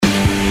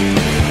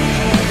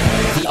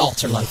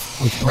Altar Life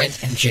with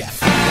Brent and Jeff.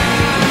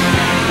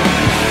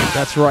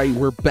 That's right,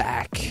 we're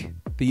back.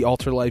 The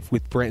Altar Life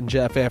with Brent and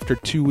Jeff. After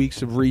 2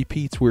 weeks of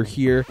repeats, we're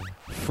here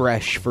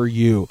fresh for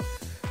you.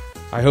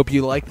 I hope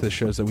you liked the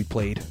shows that we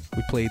played.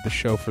 We played the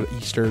show for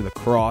Easter, the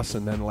cross,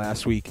 and then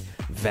last week,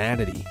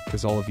 Vanity,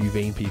 because all of you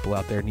vain people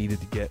out there needed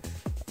to get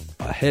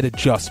a head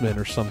adjustment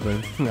or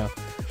something. No.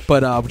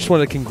 But we just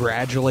wanted to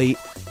congratulate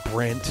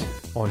Brent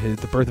on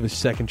the birth of his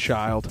second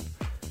child.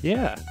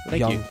 Yeah, thank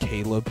young you.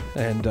 Caleb.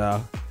 And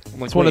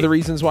Like, it's one of the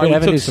reasons why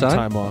we took some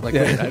time off. Like,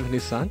 wait, I have a new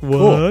son?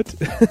 What?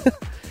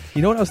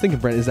 You know what I was thinking,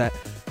 Brent, is that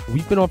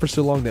we've been on for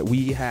so long that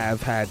we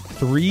have had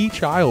 3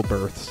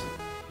 childbirths.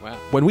 Wow.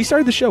 When we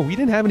started the show, we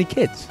didn't have any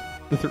kids.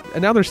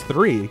 And now there's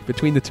 3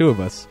 between the two of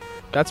us.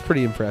 That's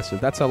pretty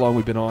impressive. That's how long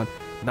we've been on.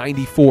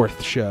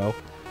 94th show.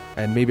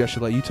 And maybe I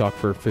should let you talk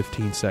for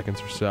 15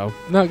 seconds or so.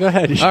 No, go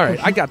ahead. All right,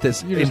 I got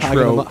this You're just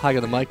intro.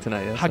 hogging the mic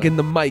tonight. Yeah, Hugging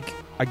the mic.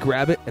 I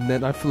grab it, and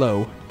then I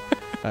flow.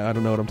 I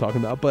don't know what I'm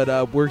talking about.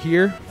 But we're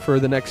here for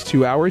the next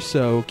 2 hours,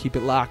 so keep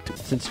it locked.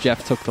 Since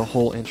Jeff took the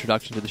whole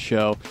introduction to the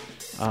show,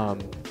 I'm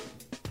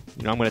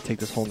going to take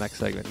this whole next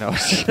segment. No,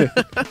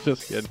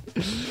 just kidding.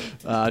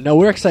 No,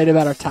 we're excited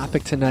about our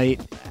topic tonight.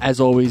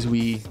 As always,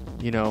 we,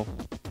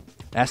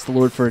 ask the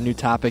Lord for a new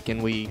topic,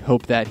 and we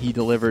hope that He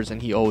delivers,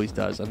 and He always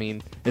does. I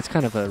mean, it's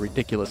kind of a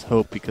ridiculous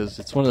hope because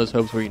it's one of those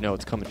hopes where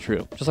it's coming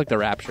true, just like the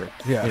rapture.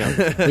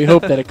 Yeah. We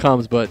hope that it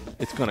comes, but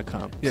it's going to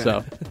come. Yeah.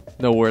 So,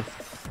 no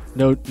worth.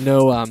 No. You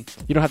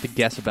don't have to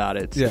guess about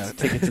it. It's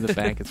take it to the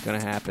bank. It's going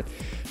to happen.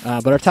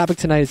 But our topic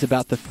tonight is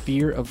about the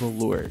fear of the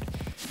Lord,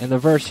 and the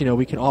verse.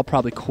 We can all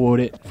probably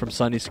quote it from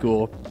Sunday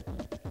school.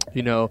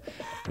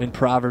 In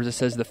Proverbs it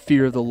says, "The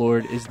fear of the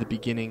Lord is the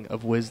beginning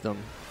of wisdom,"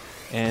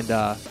 and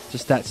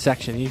just that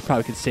section, you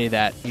probably could say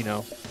that.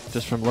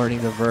 Just from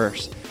learning the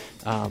verse.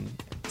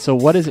 So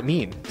what does it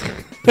mean?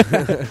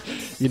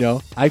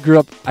 I grew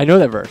up. I know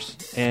that verse,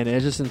 and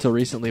it's just until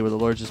recently where the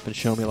Lord's just been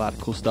showing me a lot of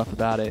cool stuff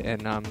about it,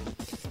 and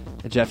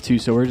Jeff too.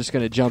 So we're just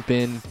going to jump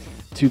in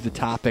to the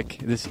topic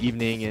this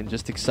evening, and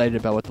just excited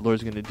about what the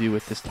Lord's going to do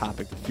with this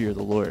topic. The fear of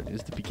the Lord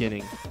is the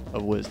beginning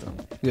of wisdom.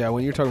 Yeah,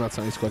 when you're talking about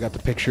Sunday school, I got the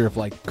picture of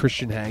like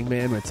Christian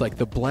Hangman. Where it's like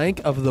the blank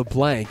of the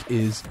blank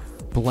is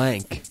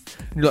blank.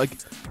 And you're like,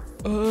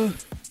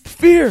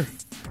 fear.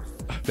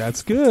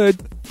 That's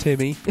good,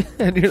 Timmy.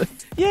 And you're like,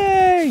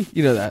 yay!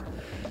 You know that.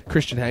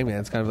 Christian Hangman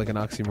is kind of like an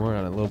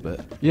oxymoron a little bit.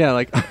 Yeah,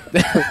 like,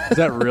 is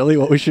that really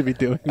what we should be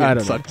doing I in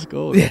don't Sunday know.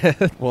 school?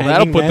 Yeah. Well,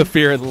 that'll put the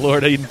fear of the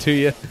Lord into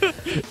you.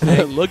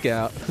 Look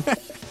out.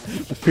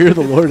 The fear of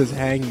the Lord is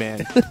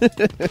hangman.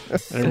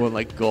 And everyone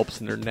like gulps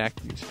in their neck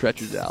and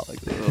stretches out like,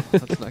 oh,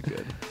 that's not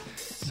good.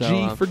 So,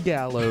 G for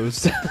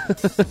gallows.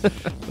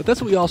 But that's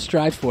what we all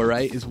strive for,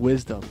 right? Is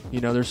wisdom.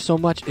 There's so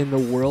much in the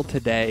world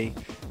today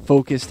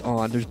focused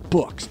on. There's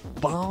books,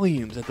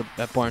 volumes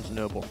at Barnes and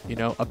Noble.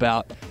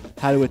 About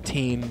how to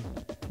attain,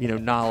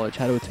 knowledge,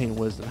 how to attain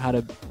wisdom, how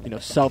to,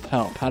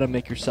 self-help, how to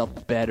make yourself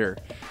better.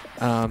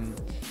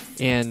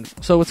 And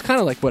so it's kind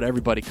of like what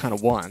everybody kind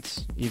of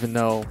wants, even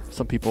though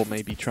some people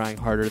may be trying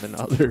harder than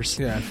others.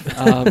 Yeah.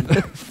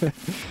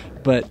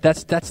 But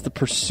that's the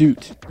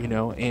pursuit,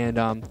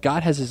 and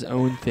God has His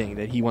own thing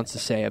that He wants to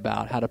say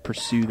about how to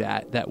pursue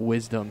that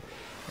wisdom,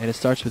 and it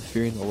starts with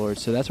fearing the Lord.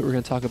 So that's what we're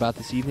going to talk about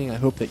this evening. I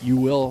hope that you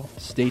will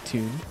stay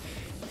tuned,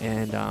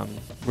 and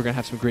we're going to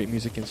have some great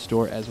music in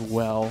store as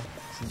well,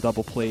 some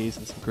double plays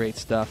and some great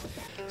stuff.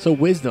 So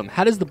wisdom,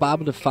 how does the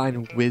Bible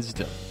define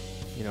wisdom?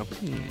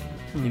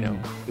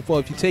 Well,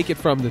 if you take it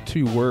from the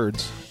 2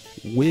 words,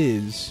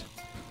 whiz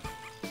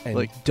and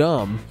Like-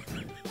 dumb,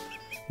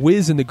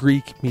 whiz in the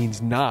Greek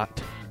means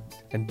not,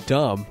 and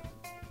dumb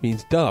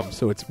means dumb.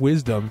 So it's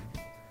wisdom,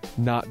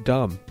 not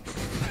dumb.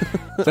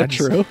 Is that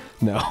true?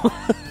 No.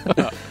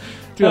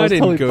 Dude, I was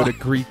didn't totally go to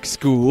Greek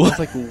school. It's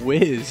like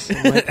whiz,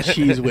 like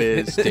cheese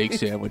whiz, steak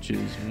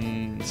sandwiches.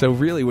 So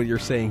really when you're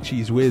saying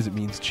cheese whiz, it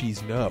means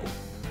cheese no.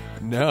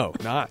 No,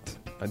 not.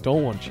 I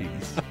don't want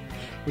cheese.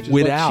 Which is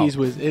Without. what cheese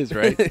whiz is,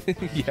 right?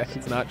 Yes,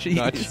 it's not cheese.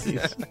 Not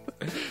cheese.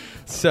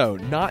 So,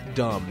 not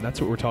dumb. That's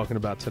what we're talking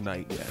about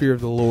tonight. Yeah. Fear of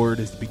the Lord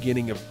is the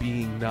beginning of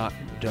being not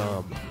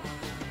dumb.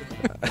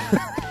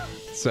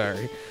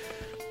 Sorry.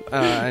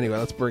 Anyway,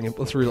 let's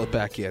reel it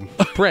back in.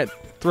 Brent,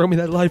 throw me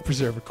that life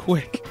preserver,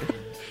 quick.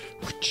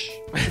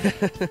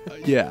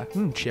 Yeah.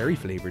 Cherry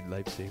flavored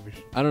lifesavers.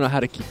 I don't know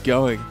how to keep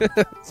going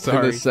Sorry.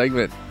 in this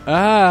segment.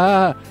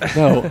 No,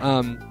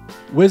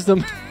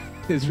 wisdom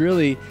is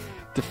really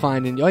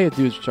defined, and all you have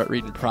to do is start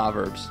reading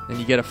Proverbs, and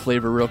you get a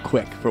flavor real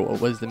quick for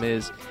what wisdom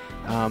is.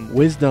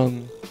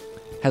 Wisdom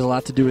has a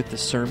lot to do with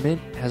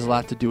discernment, has a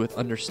lot to do with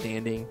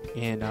understanding,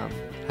 and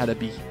how to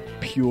be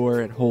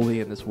pure and holy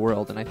in this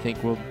world, and I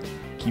think we'll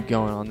keep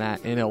going on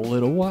that in a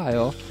little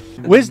while.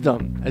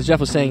 Wisdom, as Jeff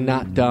was saying,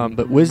 not dumb,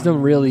 but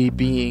wisdom really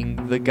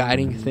being the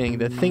guiding thing,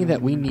 the thing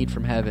that we need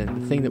from heaven,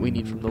 the thing that we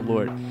need from the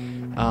Lord,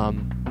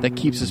 that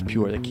keeps us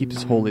pure, that keeps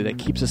us holy, that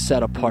keeps us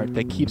set apart,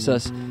 that keeps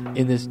us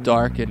in this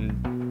dark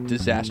and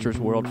disastrous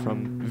world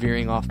from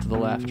veering off to the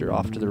left or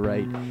off to the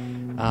right.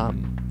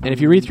 And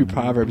if you read through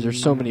Proverbs,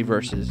 there's so many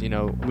verses. We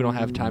don't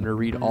have time to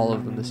read all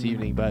of them this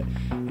evening, but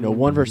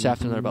one verse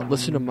after another about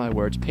listen to my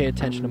words, pay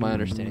attention to my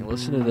understanding,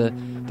 listen to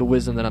the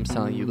wisdom that I'm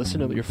telling you,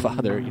 listen to your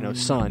father,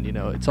 son.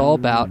 It's all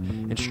about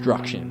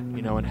instruction,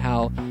 and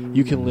how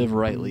you can live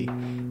rightly,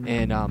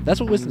 and that's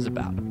what wisdom's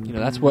about.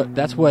 That's what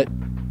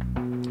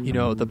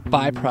the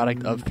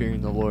byproduct of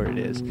fearing the Lord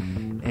is.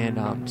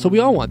 And so we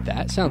all want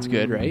that. Sounds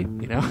good, right?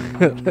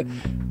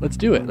 Let's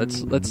do it.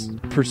 Let's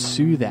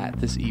pursue that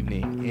this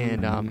evening.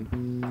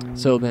 And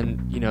so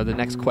then, the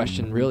next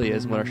question really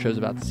is, and what our show's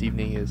about this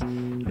evening is,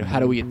 how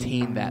do we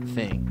attain that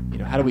thing?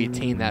 How do we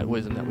attain that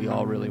wisdom that we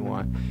all really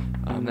want?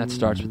 That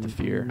starts with the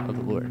fear of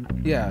the Lord.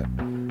 Yeah.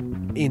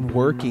 In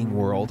working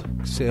world,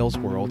 sales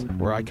world,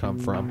 where I come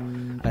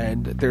from,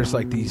 and there's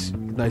like these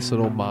nice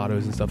little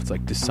mottos and stuff. It's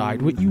like,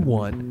 decide what you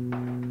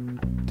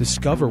want,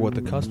 discover what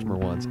the customer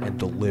wants, and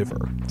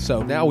deliver.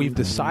 So now we've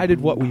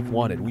decided what we've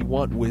wanted. We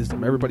want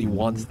wisdom. Everybody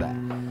wants that.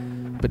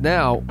 But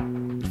now,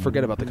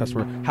 forget about the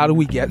customer. How do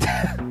we get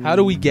how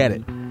do we get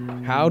it?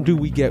 How do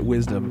we get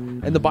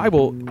wisdom? And the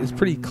Bible is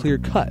pretty clear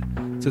cut.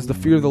 It says the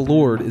fear of the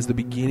Lord is the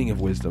beginning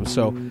of wisdom.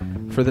 So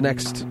for the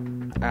next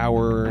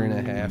hour and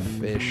a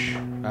half-ish,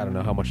 I don't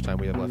know how much time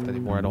we have left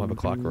anymore. I don't have a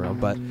clock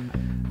around. But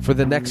for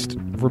the next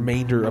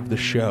remainder of the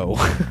show,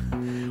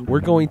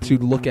 we're going to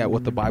look at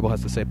what the Bible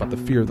has to say about the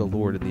fear of the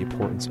Lord and the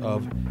importance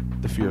of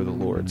the fear of the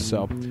Lord.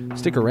 So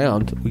stick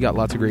around. We got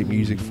lots of great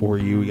music for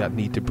you. We got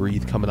Need to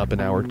Breathe coming up in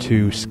hour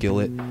 2,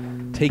 Skillet,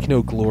 Take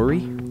No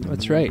Glory.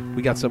 That's right.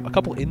 We got a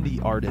couple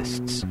indie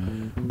artists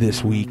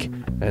this week,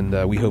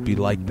 and we hope you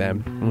like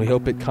them. And we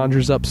hope it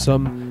conjures up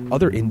some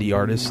other indie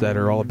artists that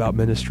are all about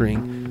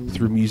ministering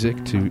through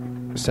music to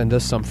send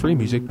us some free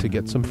music to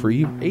get some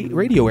free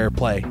radio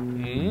airplay.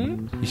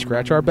 You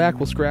scratch our back,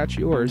 we'll scratch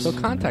yours. So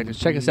contact us.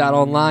 Check us out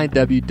online,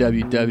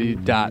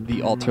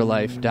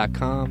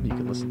 www.thealtarlife.com. You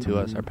can listen to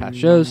us, our past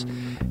shows,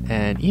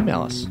 and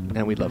email us,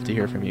 and we'd love to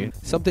hear from you.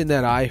 Something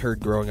that I heard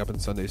growing up in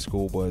Sunday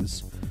school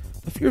was,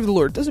 the fear of the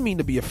Lord doesn't mean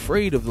to be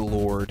afraid of the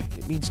Lord.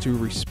 It means to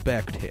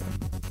respect Him.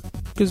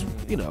 Because,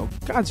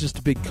 God's just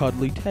a big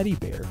cuddly teddy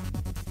bear.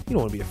 You don't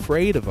want to be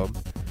afraid of Him.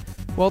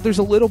 Well, there's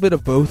a little bit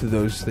of both of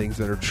those things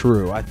that are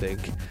true, I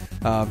think.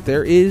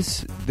 There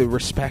is the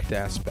respect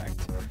aspect.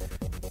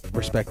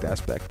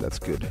 That's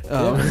good.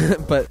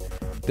 But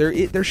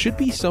there should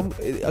be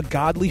a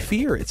godly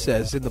fear. It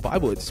says in the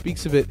Bible, it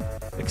speaks of it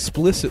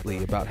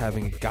explicitly about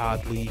having a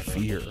godly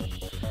fear,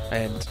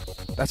 and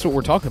that's what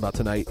we're talking about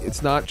tonight.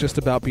 It's not just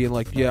about being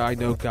like, yeah, I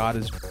know God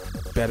is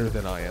better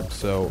than I am,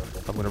 so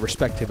I'm going to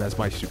respect Him as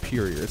my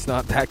superior. It's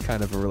not that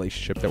kind of a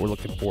relationship that we're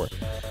looking for.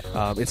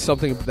 It's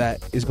something that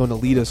is going to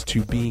lead us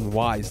to being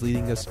wise,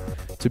 leading us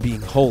to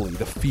being holy,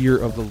 the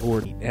fear of the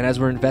Lord. And as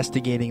we're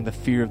investigating the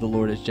fear of the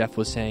Lord, as Jeff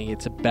was saying,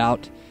 it's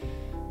about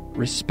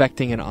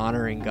respecting and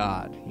honoring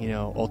God,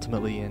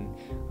 ultimately. And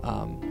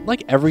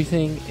like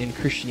everything in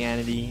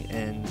Christianity,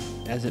 and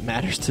as it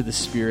matters to the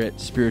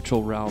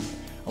spiritual realm,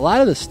 a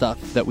lot of the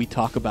stuff that we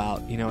talk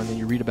about, and then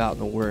you read about in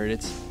the Word,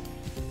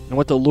 and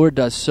what the Lord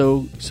does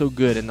so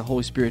good, and the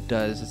Holy Spirit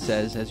does, it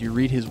says, as you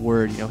read His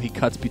Word, He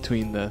cuts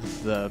between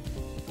the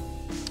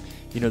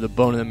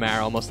bone and the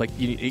marrow, almost like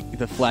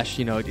the flesh,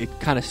 it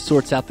kind of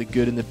sorts out the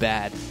good and the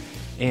bad.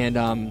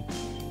 And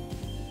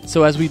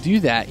so as we do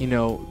that,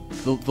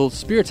 the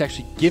Spirit's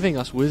actually giving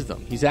us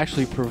wisdom. He's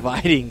actually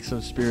providing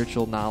some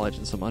spiritual knowledge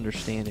and some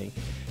understanding,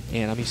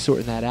 and He's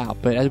sorting that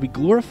out. But as we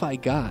glorify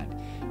God,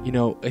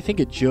 I think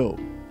of Job,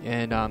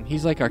 and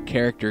he's like our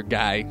character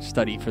guy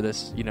study for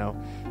this,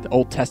 the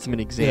Old Testament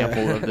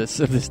example of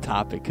this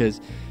topic, because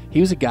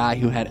he was a guy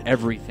who had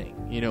everything.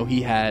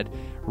 He had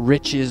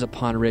riches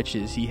upon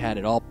riches. He had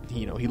it all.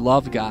 He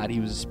loved God.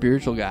 He was a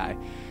spiritual guy.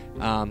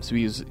 So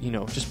he was,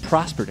 just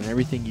prospered in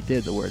everything he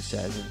did, the Word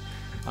says.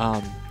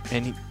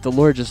 And the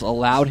Lord just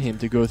allowed him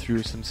to go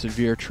through some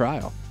severe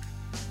trial.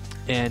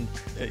 And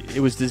it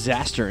was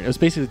disaster. It was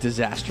basically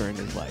disaster in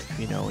his life,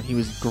 and he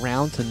was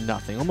ground to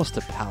nothing, almost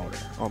to powder,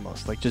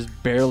 almost, like just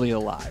barely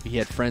alive. He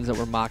had friends that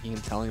were mocking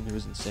him, telling him he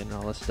was in sin and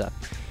all this stuff.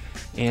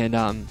 And,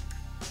 and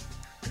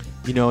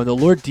the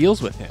Lord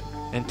deals with him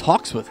and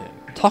talks with him.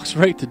 Talks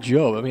right to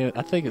Job. I mean,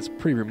 I think it's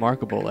pretty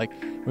remarkable. Like,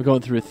 we're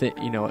going through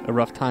a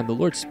rough time. The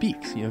Lord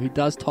speaks. He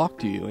does talk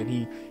to you,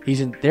 and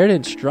He's there to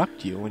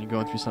instruct you when you're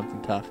going through something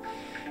tough.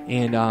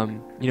 And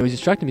He's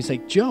instructing me. He's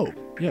like, Job,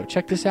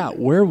 check this out.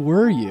 Where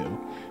were you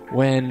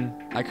when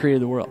I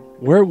created the world?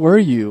 Where were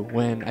you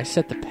when I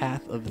set the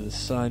path of the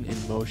sun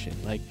in motion?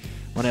 Like,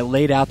 when I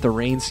laid out the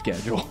rain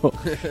schedule.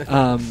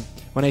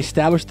 When I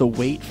established the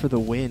weight for the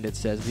wind, it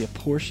says, we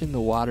apportioned the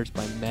waters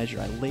by measure.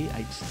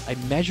 I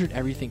measured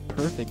everything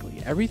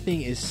perfectly.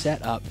 Everything is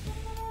set up,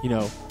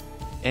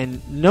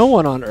 and no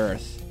one on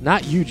earth,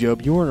 not you,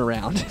 Job, you weren't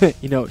around,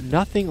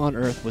 nothing on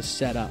earth was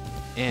set up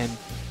and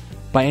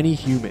by any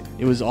human.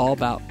 It was all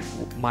about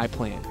my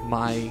plan,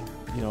 my,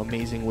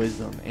 amazing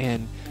wisdom.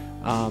 And,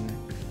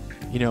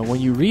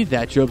 when you read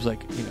that, Job's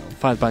like,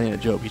 by the end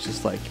of Job, he's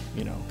just like,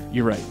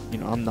 you're right,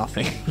 I'm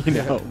nothing,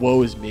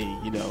 woe is me,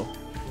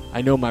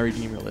 I know my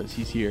Redeemer lives.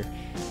 He's here.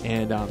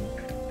 And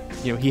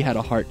he had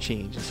a heart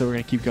change. And so we're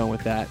going to keep going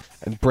with that.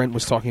 And Brent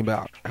was talking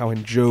about how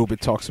in Job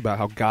it talks about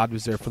how God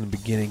was there from the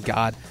beginning.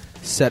 God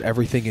set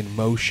everything in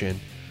motion.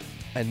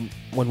 And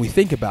when we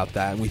think about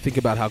that, and we think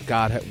about how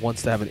God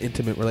wants to have an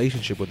intimate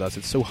relationship with us,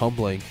 it's so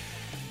humbling.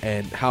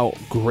 And how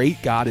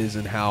great God is,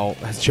 and how,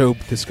 as Job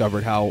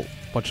discovered, how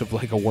much of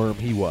like a worm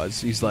he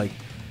was. He's like,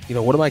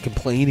 what am I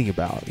complaining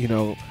about?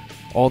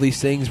 All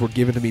these things were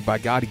given to me by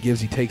God. He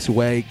gives, he takes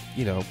away.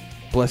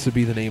 Blessed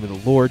be the name of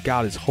the Lord.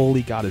 God is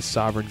holy. God is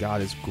sovereign.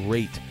 God is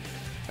great.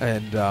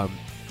 And,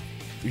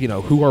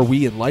 who are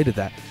we in light of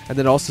that? And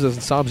then also says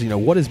in Psalms,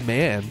 what is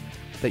man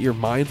that you're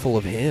mindful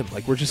of him?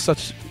 Like, we're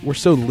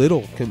so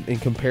little in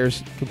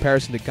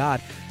comparison to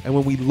God. And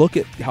when we look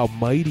at how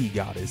mighty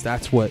God is,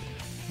 that's what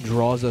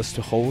draws us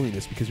to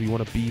holiness, because we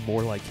want to be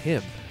more like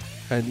him.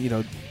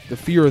 And, the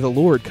fear of the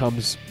Lord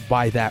comes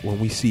by that, when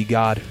we see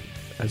God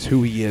as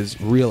who he is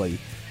really,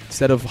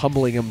 instead of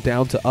humbling him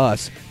down to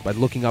us by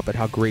looking up at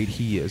how great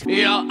he is.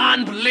 You're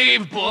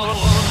unbelievable.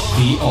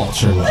 The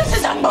Altar Life. This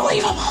is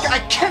unbelievable.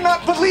 I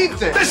cannot believe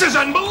this. This is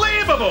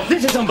unbelievable.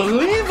 This is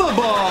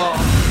unbelievable.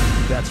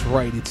 That's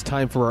right. It's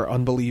time for our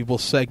Unbelievable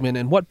segment.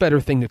 And what better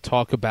thing to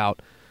talk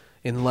about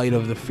in light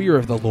of the fear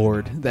of the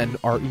Lord than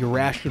our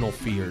irrational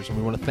fears? And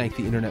we want to thank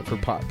the internet for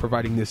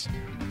providing this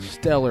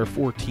stellar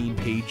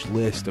 14-page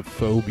list of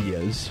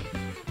phobias.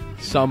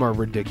 Some are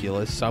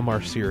ridiculous, some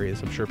are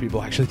serious. I'm sure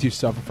people actually do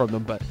suffer from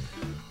them, but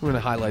we're going to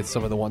highlight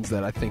some of the ones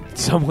that I think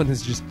someone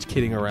is just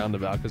kidding around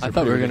about. I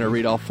thought we were going to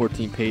read all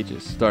 14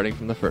 pages, starting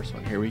from the first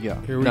one. Here we go.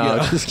 Here we go.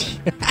 Just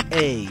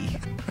A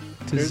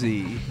to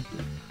Z.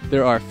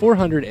 There are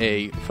 400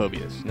 A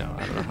phobias. No,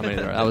 I don't know how many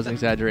there are. That was an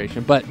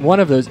exaggeration. But one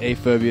of those A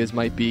phobias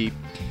might be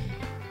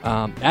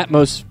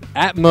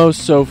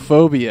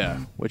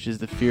atmosophobia, which is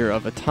the fear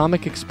of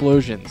atomic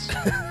explosions.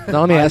 Now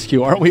let me ask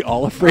you, aren't we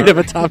all afraid of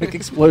atomic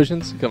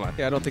explosions? Come on.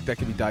 Yeah, I don't think that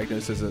can be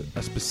diagnosed as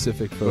a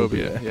specific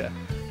phobia. Yeah.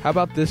 How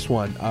about this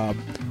one?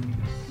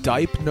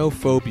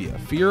 Dipnophobia,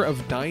 fear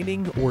of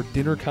dining or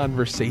dinner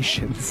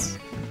conversations.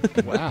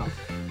 Wow.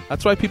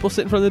 That's why people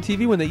sit in front of the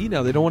TV when they eat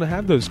now. They don't want to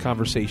have those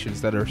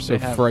conversations that are so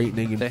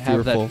frightening and they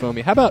fearful. They have that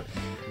phobia. How about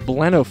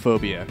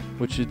blenophobia,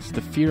 which is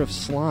the fear of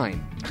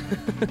slime?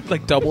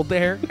 Like Double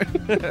Dare?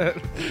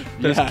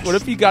 Yes. What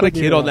if you got a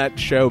kid on that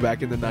show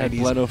back in the 90s?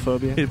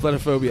 Blenophobia? He had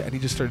blenophobia, and he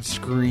just started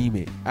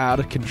screaming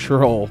out of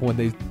control when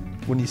he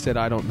said,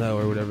 I don't know,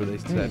 or whatever they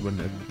said.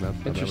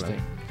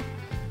 Interesting.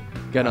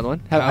 Got another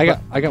one? I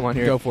got one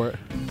here. Go for it.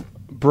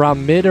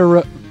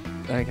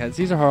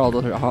 These are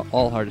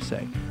all hard to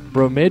say.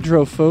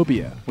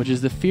 Bromidrophobia, which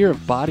is the fear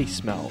of body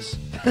smells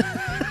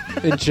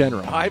in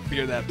general. I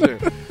fear that too.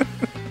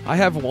 I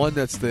have one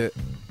that's the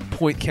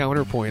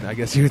counterpoint, I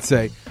guess you would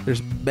say.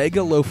 There's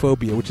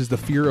megalophobia, which is the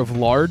fear of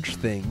large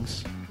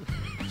things.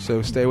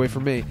 So stay away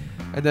from me.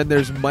 And then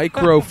there's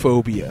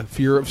microphobia,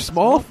 fear of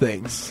small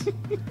things.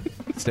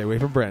 Stay away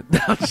from Brent. No,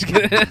 I'm just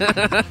kidding.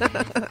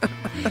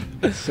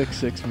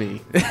 6'6"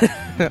 me.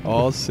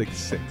 All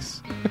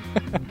 6'6".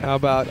 How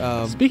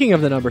about... Speaking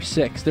of the number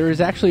 6, there is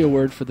actually a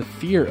word for the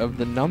fear of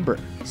the number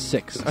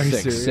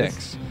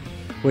 666,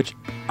 which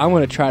I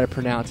want to try to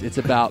pronounce. It's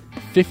about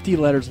 50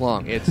 letters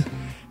long. It's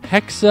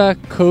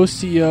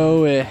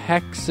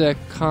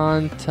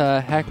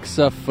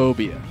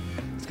hexacosiohexacontahexaphobia.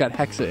 It's got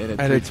hexa in it.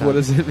 And it's, what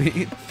does it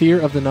mean? Fear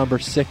of the number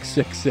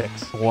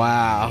 666.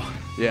 Wow.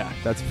 Yeah.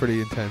 That's pretty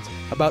intense.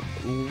 How about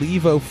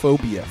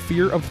levophobia,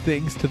 fear of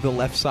things to the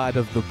left side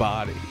of the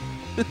body?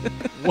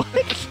 What?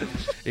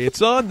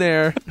 It's on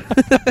there.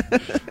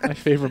 I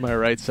favor my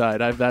right side.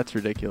 That's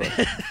ridiculous.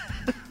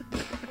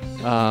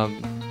 I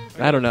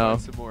don't know.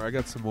 I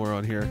got some more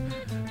on here.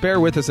 Bear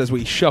with us as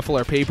we shuffle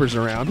our papers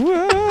around.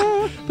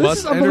 This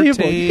is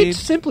unbelievable. You can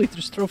simply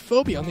just throw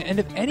phobia on the end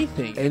of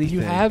anything. And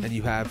you have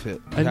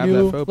it. A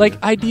new, like,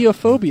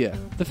 ideophobia,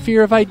 the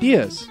fear of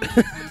ideas.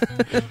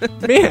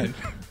 Man,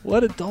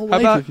 what a dull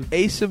life. How about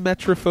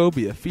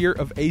asymmetrophobia, fear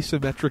of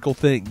asymmetrical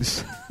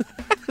things?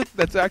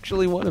 That's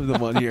actually one of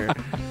them on here.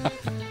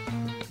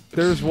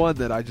 There's one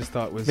that I just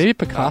thought was... Maybe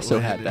Picasso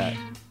had that.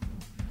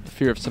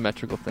 Fear of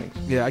symmetrical things.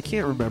 Yeah, I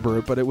can't remember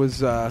it, but it was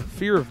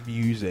fear of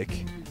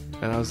music.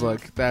 And I was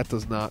like, that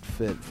does not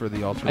fit for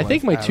the ultra. I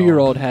think my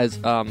 2-year-old has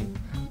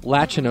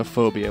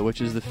lachinophobia,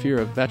 which is the fear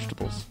of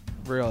vegetables.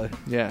 Really?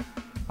 Yeah.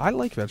 I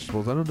like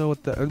vegetables. I don't know what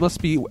it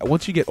must be.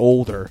 Once you get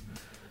older,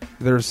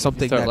 there's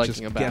something that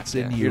just gets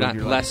in you. You're not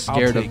less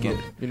scared of it.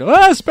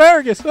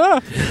 Asparagus!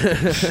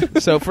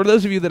 So for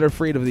those of you that are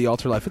afraid of the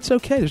altar life, it's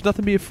okay. There's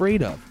nothing to be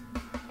afraid of.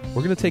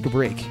 We're going to take a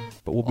break,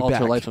 but we'll be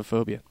back.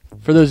 Ultra-lifeophobia.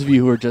 For those of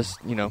you who are just,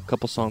 a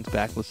couple songs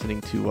back listening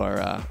to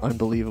our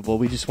Unbelievable,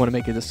 we just want to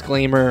make a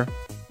disclaimer.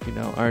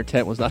 Our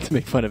intent was not to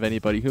make fun of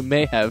anybody who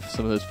may have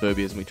some of those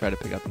phobias, and we try to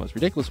pick out the most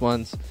ridiculous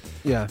ones.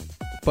 Yeah,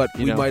 but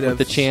we might have...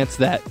 the chance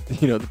that,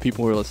 the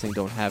people who are listening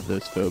don't have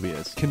those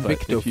phobias.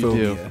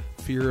 Convictophobia.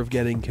 Fear of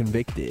getting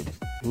convicted.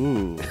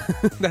 Ooh.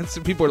 That's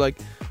what people are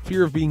like,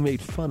 fear of being made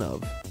fun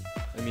of.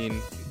 I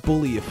mean...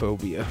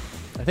 Bullyophobia.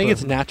 I think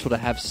it's natural to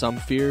have some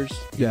fears,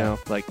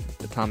 like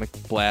atomic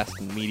blast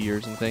and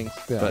meteors and things.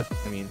 Yeah. But,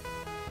 I mean...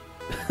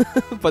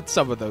 but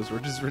some of those were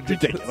just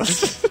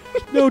ridiculous.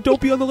 No,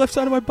 don't be on the left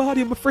side of my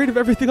body. I'm afraid of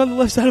everything on the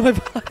left side of my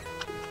body.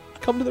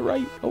 Come to the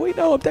right. Oh, wait,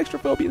 no, I'm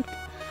dextrophobic.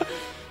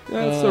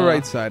 That's the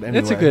right side. Anyway.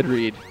 It's a good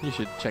read. You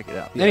should check it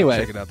out. Yeah, anyway.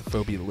 Check it out, the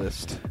phobia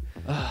list.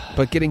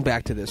 But getting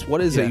back to this,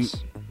 what is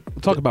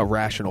we'll talk about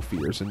rational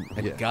fears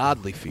and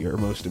godly fear,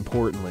 most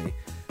importantly.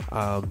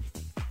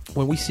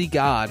 When we see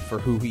God for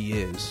who he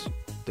is,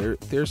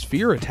 there's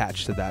fear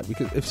attached to that,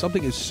 because if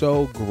something is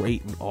so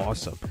great and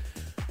awesome,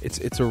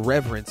 it's a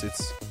reverence,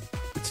 it's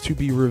to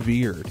be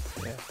revered.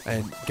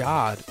 And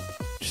God,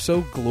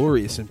 so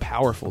glorious and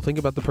powerful. Think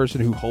about the person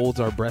who holds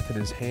our breath in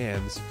his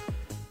hands.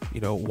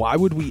 Why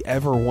would we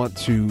ever want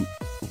to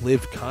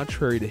live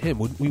contrary to him?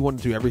 Wouldn't we want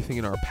to do everything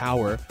in our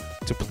power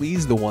to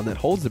please the one that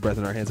holds the breath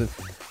in our hands? And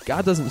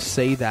God doesn't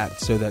say that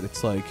so that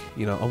it's like,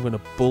 I'm going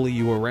to bully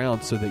you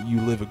around so that you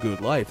live a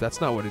good life.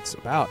 That's not what it's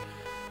about.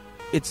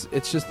 It's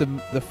just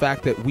the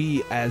fact that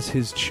we, as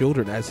his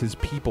children, as his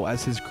people,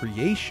 as his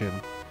creation,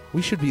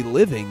 we should be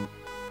living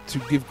to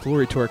give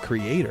glory to our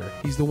Creator.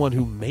 He's the one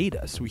who made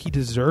us. He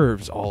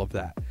deserves all of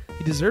that.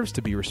 He deserves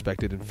to be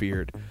respected and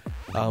feared.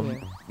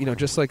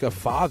 Just like a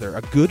father,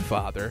 a good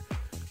father,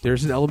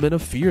 there's an element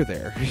of fear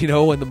there.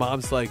 When the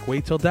mom's like,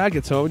 wait till dad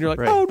gets home, and you're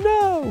like, oh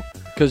no.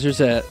 Because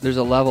there's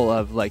a level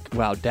of like,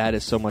 wow, dad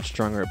is so much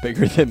stronger,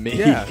 bigger than me.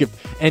 Yeah.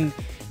 And,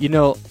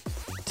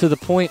 to the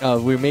point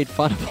of, we made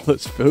fun of all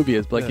those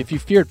phobias, but if you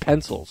feared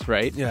pencils,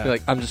 right? Yeah. You're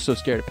like, I'm just so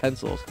scared of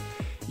pencils.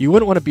 You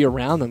wouldn't want to be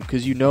around them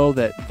because you know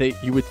that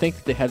you would think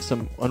that they have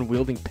some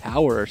unwielding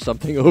power or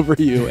something over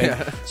you,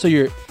 and so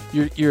you're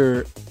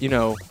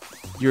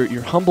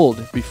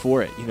humbled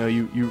before it.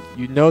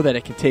 You know that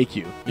it can take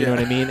you. You know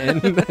what I mean?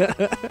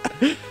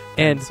 And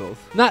and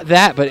not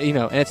that, but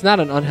and it's not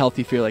an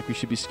unhealthy fear. Like, we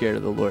should be scared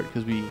of the Lord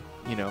because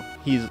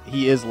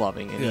he is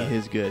loving and he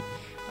is good.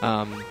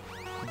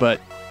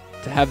 But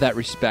to have that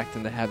respect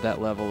and to have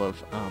that level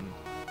of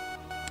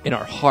in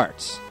our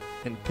hearts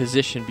and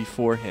position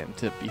before him,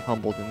 to be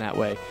humbled in that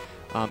way,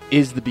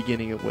 is the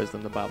beginning of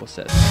wisdom, the Bible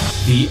says.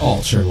 The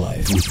Altar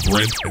Life with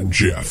Brent and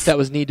Jeff. That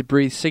was Need to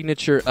Breathe,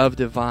 Signature of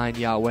Divine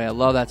Yahweh. I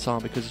love that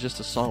song because it's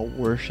just a song of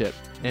worship,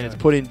 and it's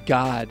putting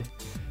God,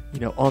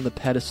 on the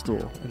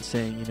pedestal and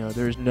saying,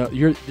 there's no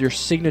your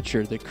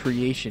signature, the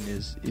creation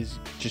is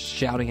just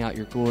shouting out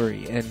your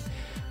glory. And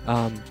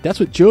that's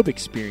what Job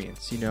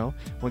experienced,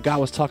 when God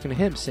was talking to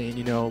him, saying,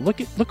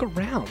 look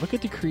around, look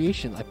at the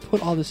creation. I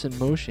put all this in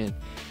motion.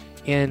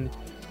 And,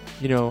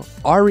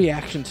 our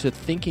reaction to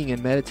thinking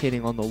and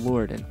meditating on the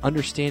Lord and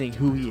understanding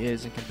who he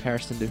is in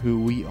comparison to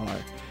who we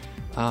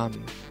are,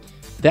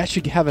 that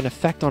should have an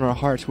effect on our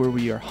hearts, where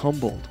we are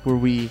humbled, where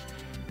we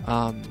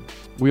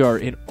are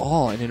in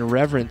awe and in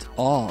reverent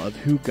awe of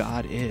who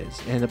God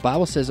is. And the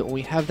Bible says that when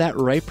we have that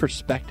right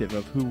perspective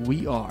of who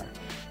we are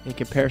in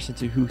comparison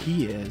to who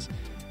he is,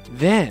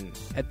 then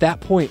at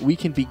that point we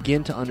can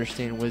begin to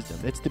understand wisdom.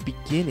 It's the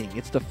beginning.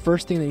 It's the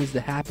first thing that needs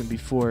to happen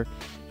before,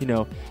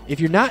 if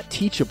you're not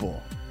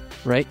teachable,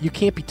 right, you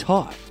can't be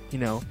taught.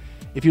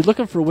 If you're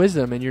looking for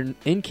wisdom and you're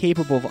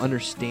incapable of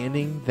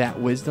understanding that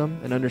wisdom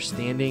and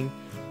understanding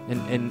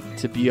and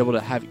to be able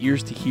to have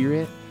ears to hear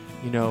it,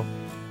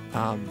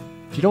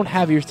 if you don't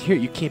have ears to hear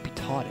it, you can't be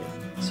taught it.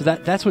 So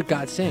that's what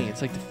God's saying.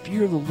 It's like the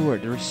fear of the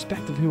Lord, the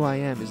respect of who I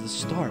am is the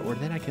start, where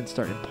then I can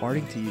start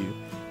imparting to you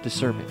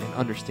discernment and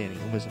understanding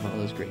and wisdom, all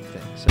those great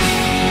things. So.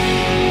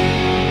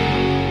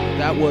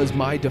 That was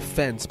My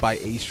Defense by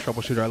Ace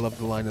Troubleshooter. I love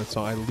the line of the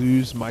song, I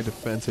lose my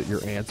defense at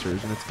your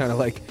answers. And it's kind of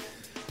like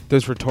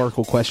those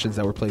rhetorical questions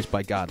that were placed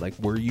by God. Like,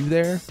 were you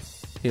there?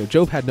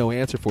 Job had no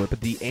answer for it,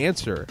 but the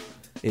answer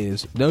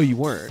is, no, you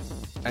weren't.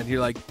 And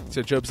you're like,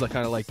 so Job's like,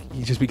 kind of like,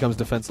 he just becomes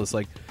defenseless.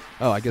 Like,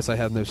 oh, I guess I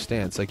have no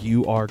stance. Like,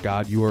 you are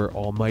God, you are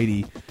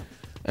almighty.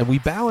 And we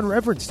bow in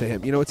reverence to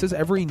him. It says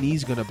every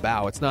knee's going to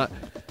bow. It's not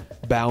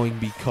bowing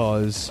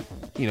because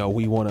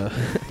we want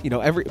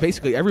to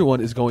basically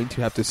everyone is going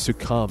to have to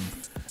succumb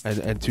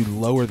and to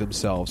lower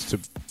themselves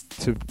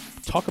to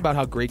talk about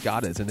how great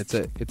God is. And it's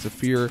a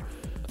fear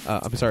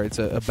it's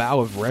a bow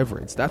of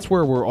reverence. That's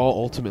where we're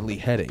all ultimately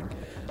heading.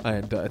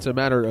 And it's a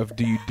matter of,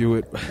 do you do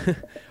it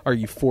are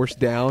you forced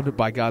down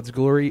by God's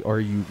glory, or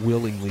are you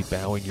willingly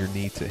bowing your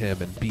knee to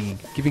him and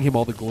giving him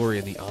all the glory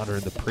and the honor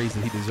and the praise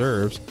that he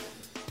deserves,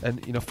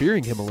 and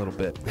fearing him a little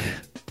bit,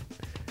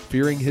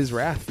 fearing his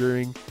wrath,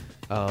 fearing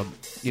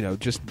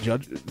just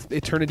judge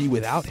eternity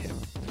without him.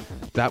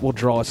 That will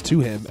draw us to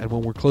him, and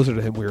when we're closer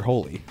to him, we're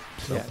holy.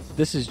 So. Yeah,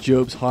 this is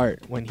Job's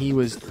heart. When he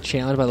was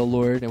challenged by the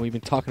Lord, and we've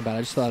been talking about it,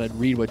 I just thought I'd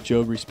read what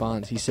Job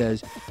responds. He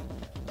says,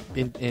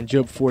 in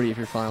Job 40, if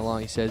you're following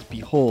along, he says,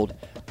 "Behold,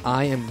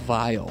 I am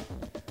vile.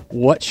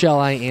 What shall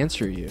I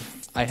answer you?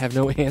 I have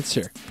no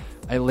answer.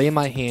 I lay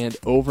my hand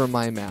over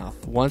my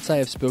mouth. Once I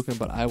have spoken,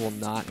 but I will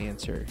not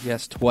answer.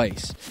 Yes,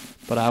 twice,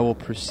 but I will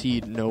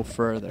proceed no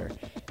further."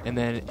 And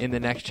then in the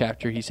next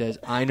chapter, he says,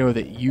 "I know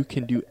that you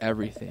can do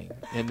everything,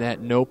 and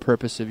that no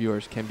purpose of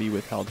yours can be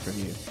withheld from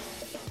you.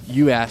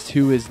 You asked,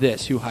 who is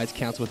this, who hides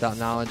counsel without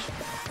knowledge?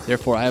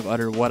 Therefore I have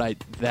uttered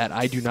that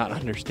I do not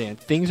understand.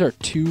 Things are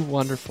too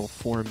wonderful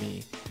for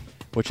me,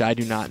 which I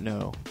do not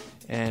know.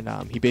 And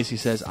he basically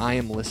says, I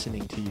am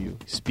listening to you.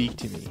 Speak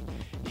to me.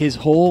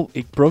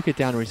 It broke it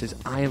down where he says,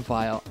 I am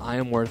vile. I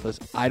am worthless.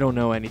 I don't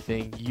know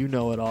anything. You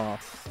know it all.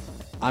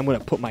 I'm going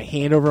to put my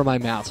hand over my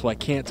mouth so I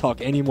can't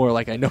talk anymore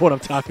like I know what I'm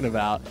talking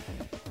about.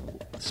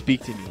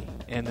 Speak to me.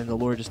 And then the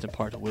Lord just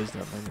imparts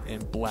wisdom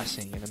and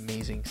blessing and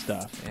amazing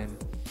stuff. And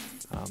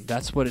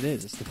that's what it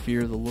is. It's the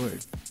fear of the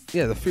Lord.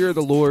 Yeah, the fear of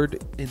the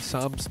Lord in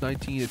Psalms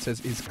 19, it says,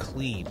 is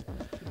clean.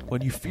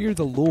 When you fear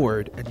the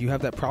Lord and you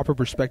have that proper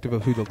perspective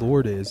of who the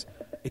Lord is,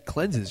 it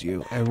cleanses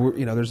you. And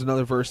there's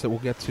another verse that we'll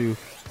get to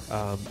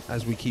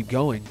as we keep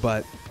going,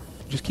 but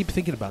just keep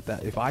thinking about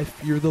that. If I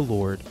fear the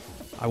Lord,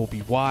 I will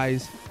be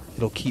wise.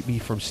 It'll keep me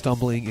from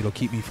stumbling. It'll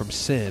keep me from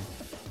sin.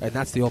 And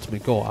that's the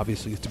ultimate goal,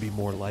 obviously, is to be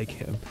more like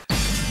him.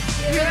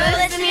 You're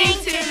listening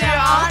to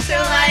The Altar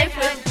Life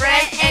with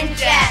Brent and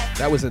Jeff.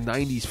 That was a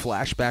 90s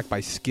flashback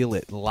by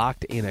Skillet,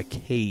 Locked in a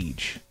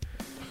Cage.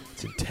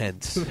 It's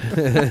intense.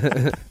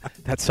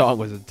 That song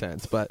was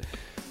intense. But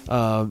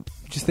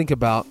just think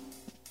about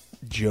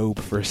Job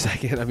for a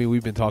second. I mean,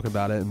 we've been talking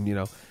about it,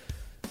 and,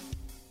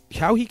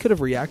 how he could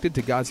have reacted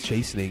to God's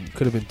chastening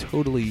could have been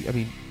totally... I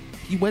mean,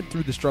 he went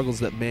through the struggles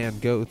that man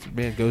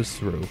goes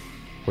through,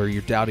 where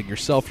you're doubting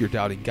yourself, you're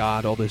doubting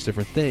God, all those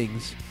different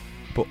things.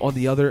 But on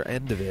the other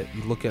end of it,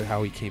 you look at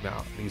how he came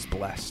out, and he's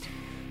blessed.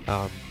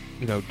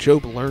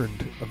 Job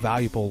learned a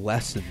valuable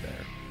lesson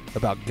there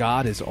about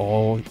God is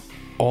all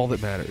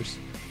that matters.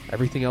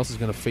 Everything else is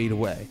going to fade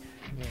away,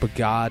 but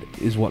God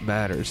is what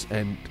matters.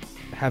 And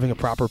having a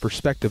proper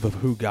perspective of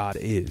who God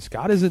is.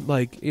 God isn't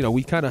like,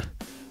 we kind of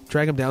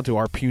drag him down to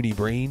our puny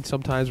brain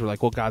sometimes. We're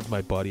like, well, God's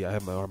my buddy. I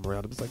have my arm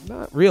around him. It's like,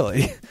 not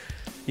really.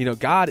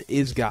 God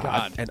is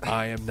God, and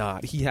I am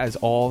not. He has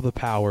all the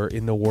power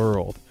in the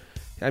world.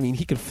 I mean,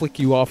 he could flick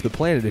you off the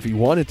planet if he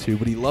wanted to,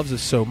 but he loves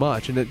us so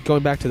much. And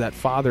going back to that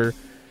father,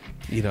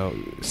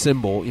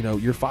 symbol,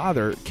 your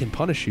father can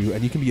punish you,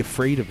 and you can be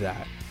afraid of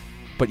that.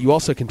 But you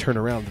also can turn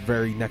around the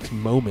very next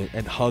moment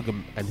and hug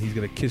him, and he's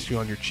going to kiss you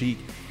on your cheek,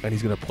 and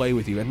he's going to play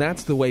with you. And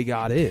that's the way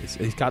God is.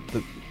 He's got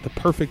the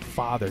perfect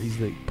father. He's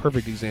the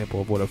perfect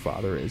example of what a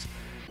father is.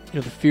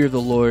 The fear of the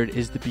Lord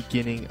is the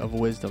beginning of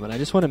wisdom. And I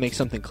just want to make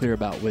something clear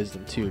about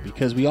wisdom, too,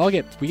 because we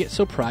get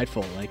so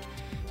prideful. Like,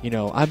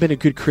 I've been a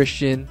good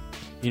Christian.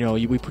 We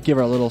give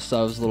our little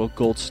selves little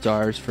gold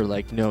stars for,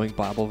 like, knowing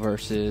Bible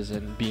verses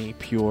and being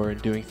pure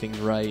and doing things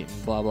right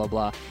and blah, blah,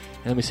 blah.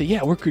 And then we say,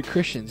 yeah, we're good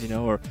Christians,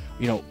 or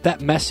that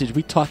message,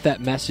 we taught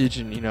that message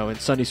and, in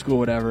Sunday school,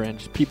 whatever, and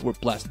just people were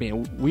blessed.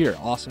 Man, we are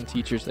awesome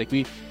teachers. Like,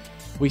 we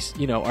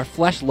our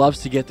flesh loves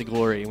to get the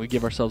glory, and we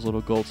give ourselves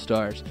little gold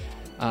stars.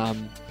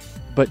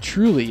 But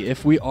truly,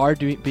 if we are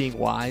being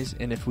wise,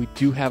 and if we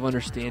do have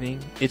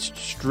understanding, it's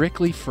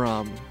strictly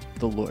from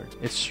the Lord.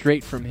 It's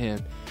straight from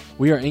Him.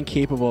 We are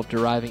incapable of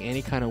deriving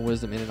any kind of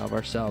wisdom in and of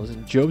ourselves.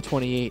 In Job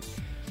 28,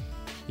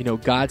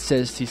 God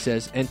says, He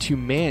says, and to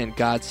man,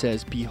 God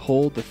says,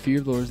 behold, the fear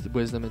of the Lord is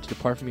wisdom, and to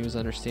depart from Him is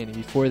understanding.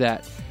 Before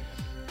that,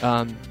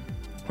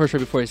 verse right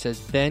before, He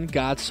says, then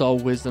God saw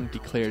wisdom,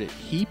 declared it.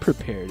 He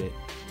prepared it.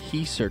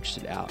 He searched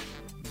it out.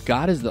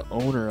 God is the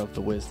owner of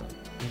the wisdom,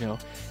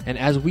 And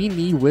as we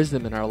need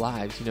wisdom in our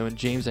lives, in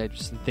James, I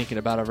just been thinking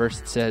about a verse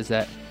that says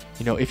that,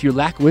 if you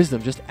lack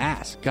wisdom, just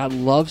ask. God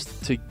loves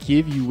to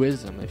give you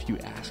wisdom if you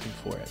ask Him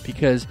for it,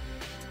 because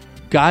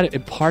God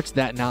imparts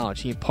that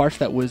knowledge. He imparts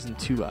that wisdom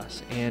to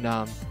us. And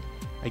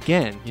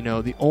again,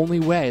 the only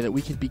way that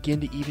we can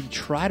begin to even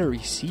try to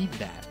receive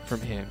that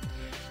from Him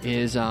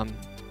is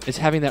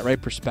having that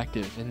right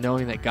perspective and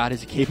knowing that God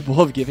is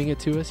capable of giving it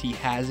to us. He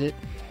has it.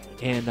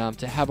 And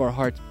to have our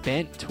hearts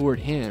bent toward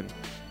Him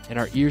and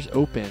our ears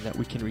open, that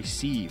we can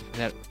receive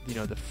that,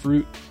 the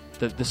fruit,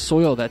 the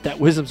soil that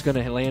wisdom's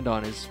going to land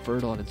on is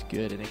fertile and it's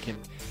good, and it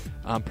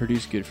can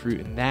produce good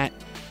fruit. And that,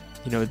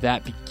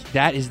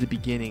 that is the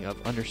beginning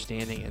of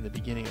understanding and the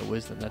beginning of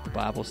wisdom that the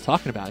Bible is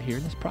talking about here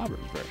in this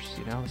Proverbs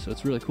verse. So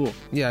it's really cool.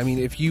 Yeah, I mean,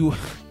 if you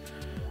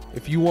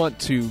want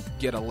to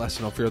get a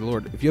lesson on fear of the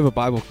Lord, if you have a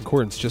Bible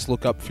concordance, just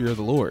look up fear of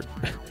the Lord.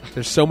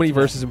 There's so many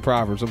verses in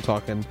Proverbs. I'm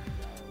talking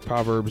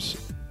Proverbs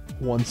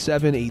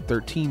 1:7,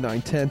 8:13,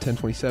 9:10,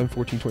 10:27,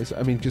 14:27.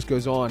 I mean, it just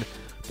goes on.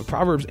 But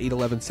Proverbs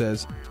 8:11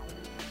 says,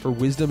 for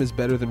wisdom is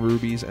better than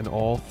rubies, and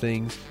all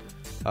things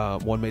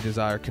one may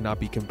desire cannot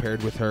be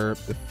compared with her.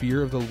 The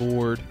fear of the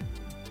Lord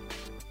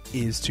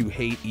is to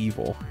hate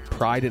evil,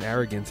 pride and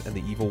arrogance, and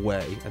the evil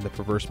way, and the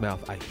perverse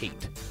mouth I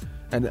hate.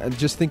 And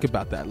just think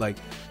about that. Like,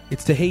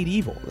 it's to hate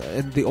evil.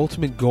 And the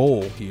ultimate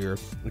goal here,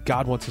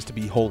 God wants us to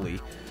be holy.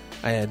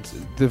 And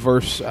the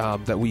verse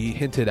that we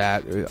hinted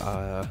at,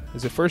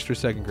 is it 1st or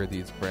 2nd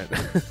Corinthians, Brent?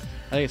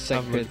 I think it's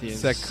 2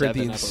 Corinthians 2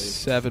 Corinthians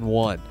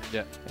 7:1.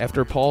 Yeah.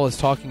 After Paul is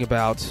talking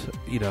about,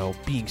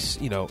 being,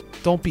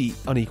 don't be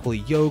unequally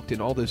yoked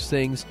and all those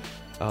things,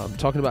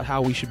 talking about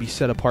how we should be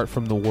set apart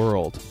from the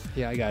world.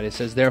 Yeah, I got it. It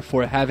says,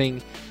 therefore,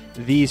 having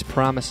these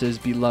promises,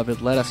 beloved,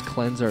 let us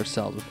cleanse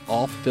ourselves with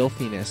all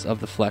filthiness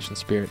of the flesh and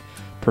spirit,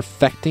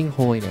 perfecting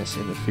holiness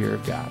in the fear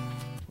of God.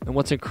 And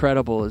what's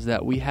incredible is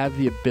that we have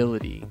the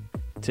ability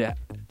to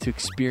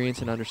experience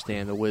and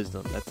understand the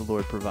wisdom that the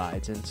Lord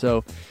provides. And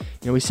so,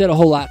 we said a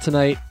whole lot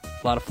tonight.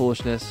 a lot of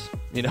foolishness,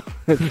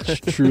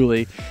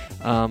 truly.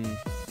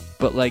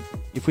 But like,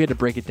 if we had to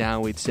break it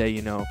down, we'd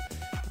say,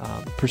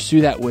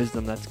 pursue that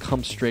wisdom that's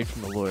come straight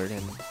from the Lord.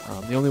 And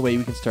the only way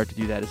we can start to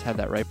do that is have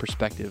that right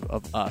perspective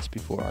of us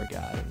before our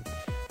God.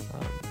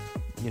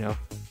 And,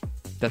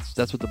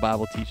 that's what the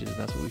Bible teaches, and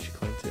that's what we should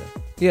cling to.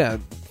 Yeah,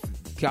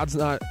 God's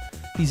not,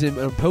 he's an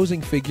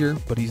imposing figure,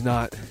 but he's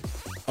not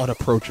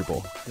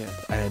unapproachable. Yeah.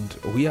 And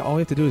all we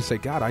have to do is say,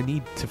 God, I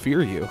need to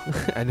fear you.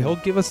 And he'll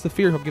give us the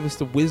fear, he'll give us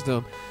the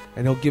wisdom,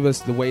 and he'll give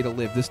us the way to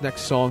live. This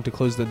next song to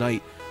close the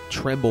night,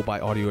 Tremble by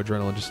Audio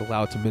Adrenaline, just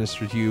allow it to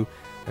minister to you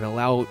and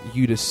allow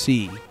you to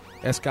see,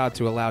 ask God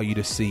to allow you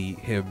to see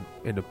him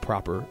in a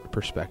proper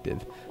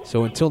perspective.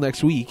 So until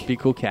next week, be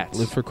cool cats.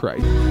 Live for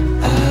Christ.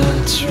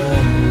 I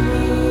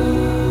tremble.